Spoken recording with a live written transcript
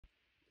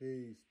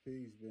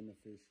Peace,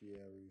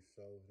 beneficiaries.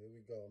 So here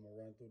we go. I'm going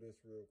to run through this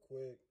real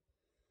quick.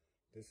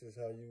 This is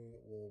how you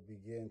will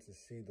begin to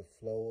see the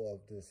flow of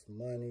this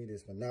money,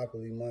 this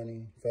monopoly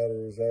money,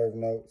 Federal Reserve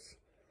notes.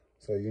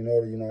 So you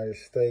know the United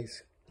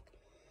States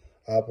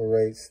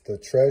operates the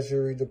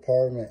Treasury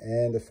Department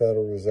and the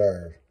Federal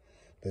Reserve.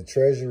 The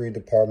Treasury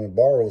Department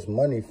borrows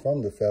money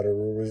from the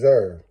Federal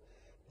Reserve.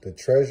 The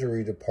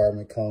Treasury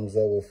Department comes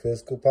up with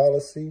fiscal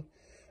policy,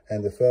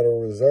 and the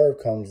Federal Reserve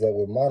comes up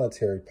with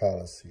monetary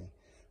policy.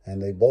 And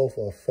they both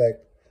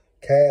affect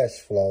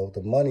cash flow,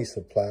 the money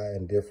supply,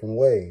 in different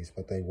ways,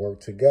 but they work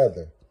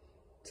together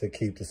to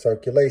keep the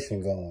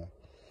circulation going.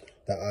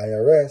 The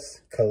IRS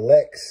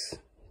collects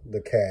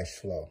the cash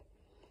flow.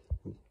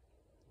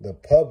 The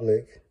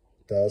public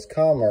does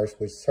commerce,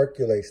 which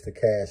circulates the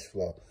cash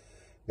flow.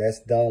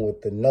 That's done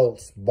with the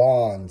notes,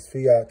 bonds,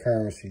 fiat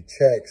currency,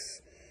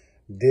 checks,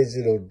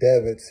 digital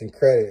debits and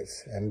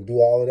credits, and do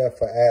all of that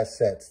for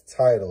assets,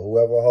 title.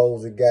 Whoever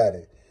holds it got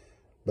it.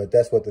 But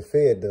that's what the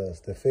Fed does.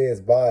 The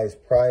Fed buys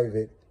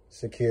private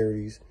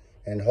securities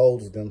and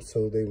holds them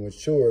so they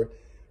ensure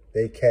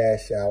they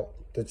cash out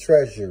the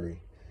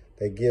Treasury.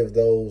 They give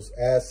those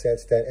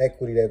assets, that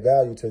equity, that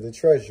value to the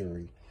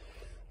Treasury.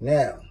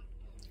 Now,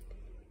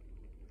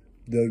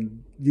 the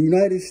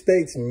United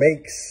States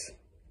makes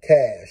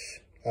cash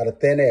out of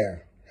thin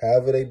air.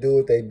 However they do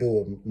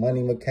it.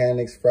 Money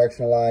mechanics,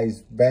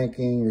 fractionalized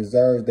banking,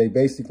 reserves, they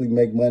basically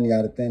make money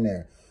out of thin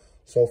air.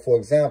 So, for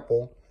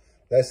example,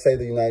 let's say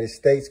the United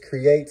States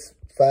creates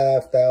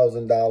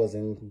 $5,000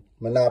 in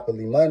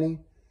monopoly money.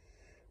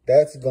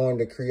 That's going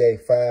to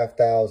create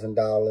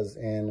 $5,000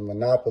 in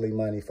monopoly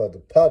money for the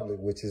public,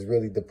 which is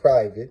really the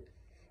private,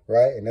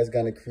 right? And that's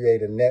going to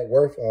create a net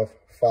worth of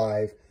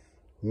 $5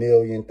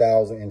 million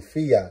in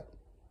fiat.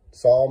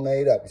 It's all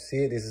made up. You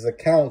see it? This is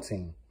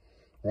accounting,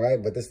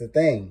 right? But this is the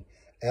thing.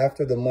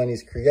 After the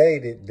money's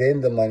created,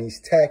 then the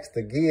money's taxed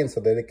again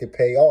so that it could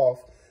pay off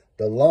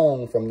the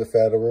loan from the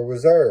Federal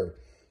Reserve.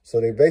 So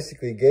they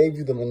basically gave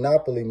you the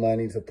monopoly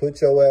money to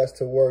put your ass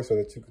to work so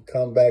that you could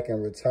come back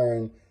and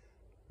return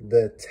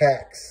the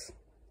tax,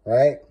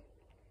 right?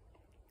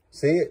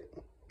 See it?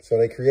 So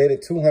they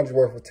created 200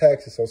 worth of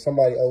taxes. So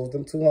somebody owes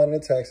them 200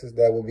 in taxes.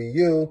 That will be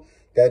you.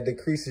 That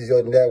decreases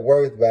your net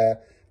worth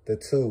by the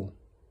 2.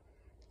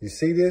 You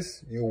see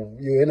this?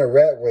 You're in a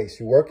rat race.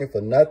 You're working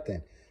for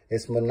nothing.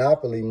 It's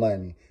monopoly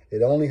money.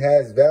 It only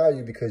has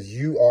value because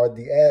you are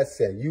the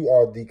asset. You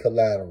are the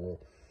collateral.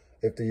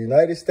 If the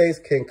United States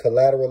can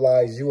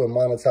collateralize you and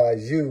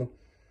monetize you,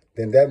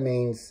 then that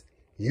means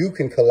you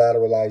can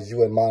collateralize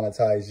you and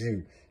monetize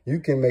you. You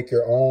can make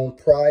your own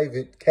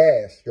private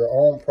cash, your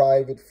own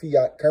private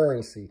fiat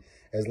currency.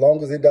 As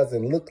long as it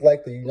doesn't look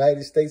like the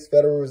United States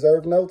Federal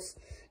Reserve notes,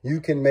 you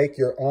can make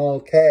your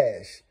own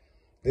cash.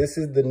 This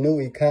is the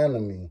new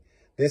economy.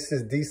 This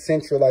is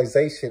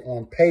decentralization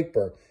on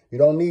paper. You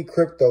don't need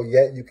crypto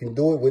yet. You can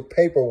do it with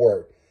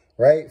paperwork.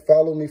 Right?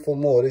 Follow me for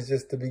more. This is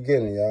just the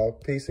beginning, y'all.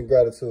 Peace and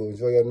gratitude.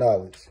 Enjoy your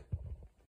knowledge.